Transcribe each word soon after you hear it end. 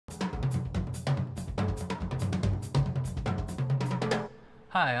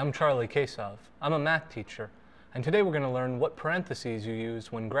Hi, I'm Charlie Kasov. I'm a math teacher, and today we're going to learn what parentheses you use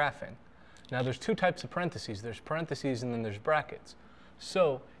when graphing. Now there's two types of parentheses. There's parentheses and then there's brackets.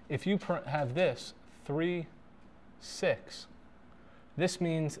 So if you have this 3, 6, this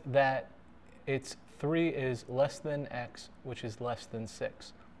means that it's 3 is less than x, which is less than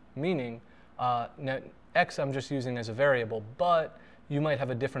 6. Meaning, now x I'm just using as a variable, but you might have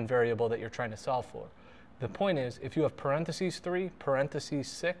a different variable that you're trying to solve for. The point is, if you have parentheses 3, parentheses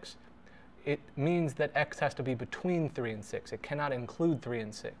 6, it means that x has to be between 3 and 6. It cannot include 3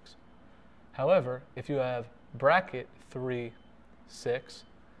 and 6. However, if you have bracket 3, 6,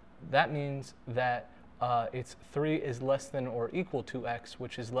 that means that it's 3 is less than or equal to x,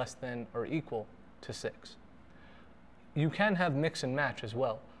 which is less than or equal to 6. You can have mix and match as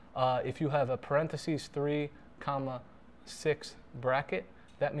well. If you have a parentheses 3, comma 6 bracket,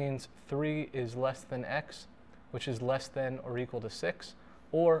 that means 3 is less than x, which is less than or equal to 6,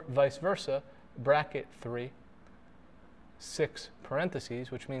 or vice versa, bracket 3, 6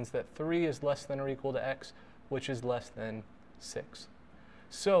 parentheses, which means that 3 is less than or equal to x, which is less than 6.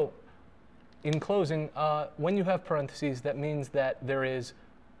 So, in closing, when you have parentheses, that means that there is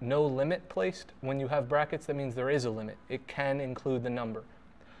no limit placed. When you have brackets, that means there is a limit. It can include the number.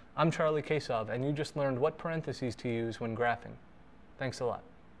 I'm Charlie Kasov, and you just learned what parentheses to use when graphing. Thanks a lot.